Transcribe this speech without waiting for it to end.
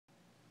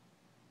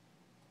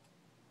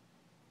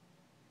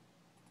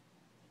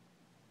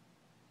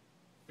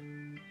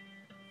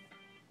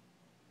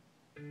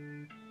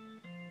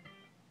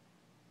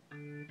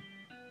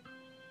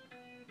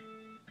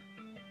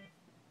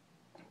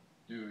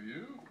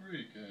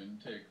Freakin,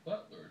 take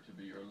Butler to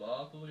be your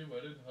lawfully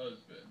wedded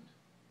husband.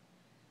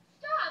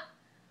 Stop!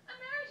 A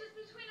marriage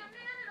is between a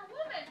man and a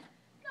woman,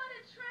 not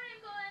a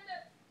triangle and a...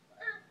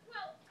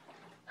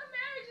 a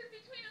marriage is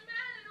between a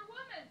man and a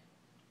woman.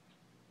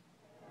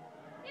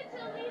 It's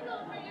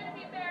illegal for you to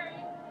be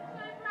married, so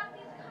I brought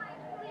these kind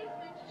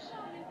policemen to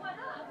show you what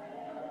up.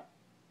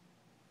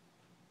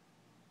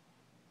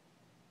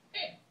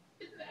 Hey,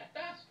 isn't that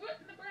Doss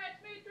Foot in the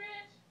bridesmaid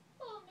dress?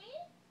 Who, me?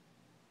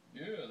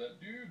 Yeah, that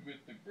dude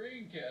with the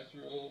brain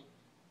casserole.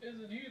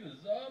 Isn't he the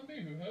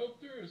zombie who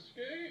helped her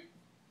escape?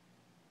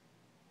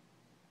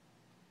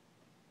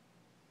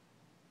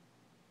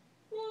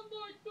 Run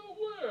like the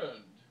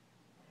wind!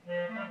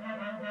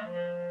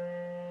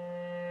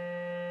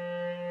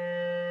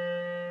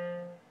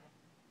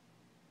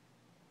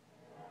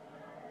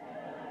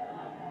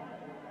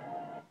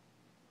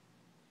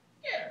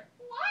 Get her.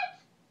 What?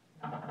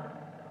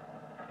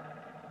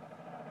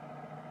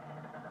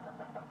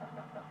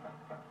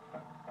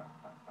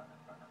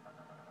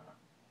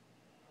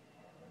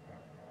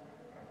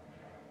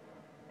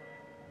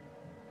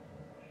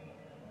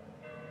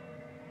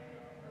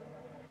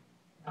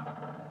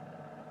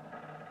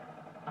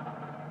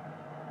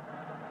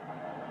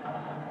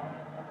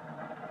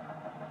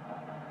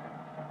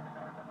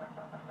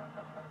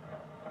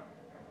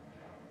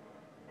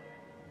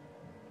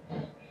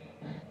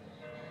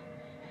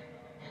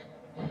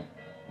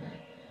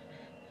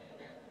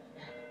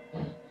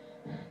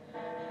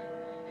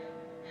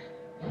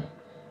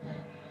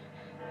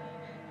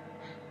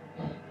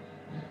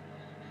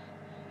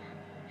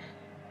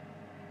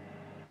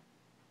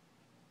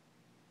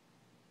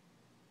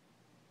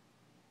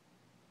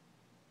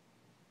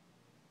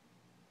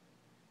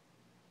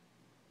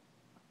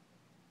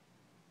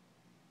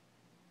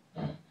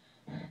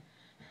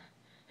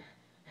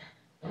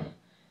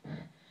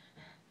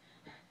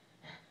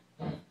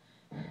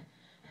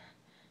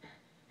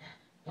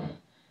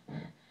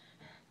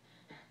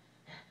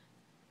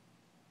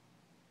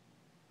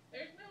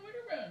 There's nowhere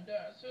to run,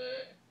 Doss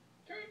Foot.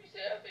 Turn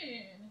yourself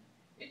in.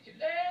 It's your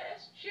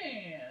last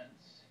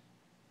chance.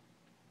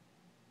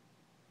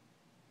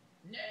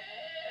 No!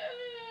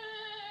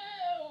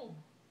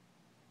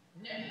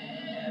 No! No!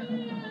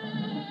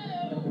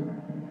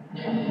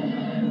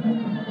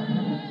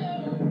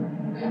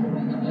 That was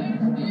the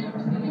last we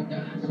ever see of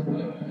Doss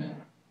Foot.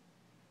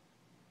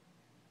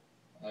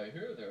 I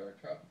hear there are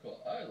tropical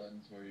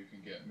islands where you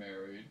can get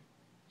married.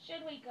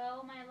 Should we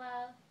go, my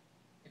love?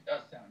 It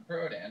does sound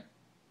prudent.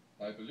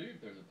 I believe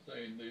there's a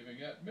plane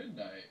leaving at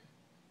midnight.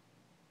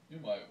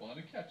 You might want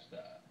to catch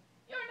that.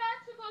 You're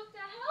not supposed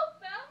to help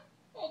them.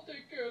 I'll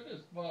take care of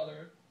this,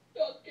 Father.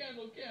 That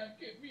candle can't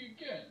get me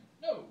again.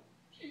 No,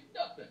 she's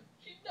nothing.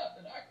 She's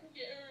nothing. I can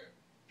get her.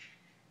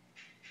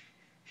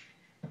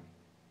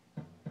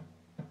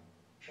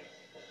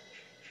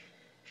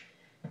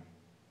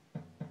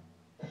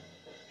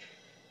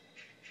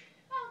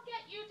 I'll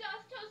get you, Das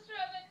Toaster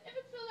Oven, if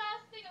it's the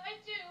last thing I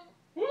do.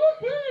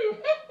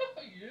 Woohoo!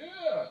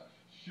 Yeah,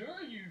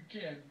 sure you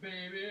can,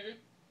 baby.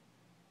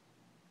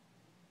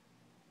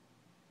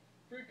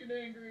 Freaking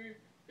angry.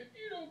 If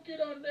you don't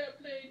get on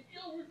that plane,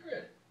 you'll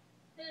regret it.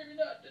 Maybe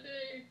not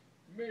today,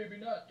 maybe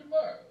not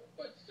tomorrow,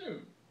 but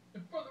soon,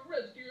 and for the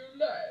rest of your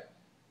life.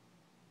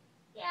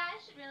 Yeah, I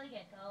should really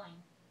get going.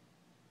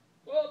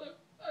 Father,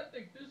 I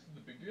think this is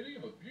the beginning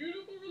of a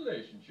beautiful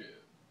relationship.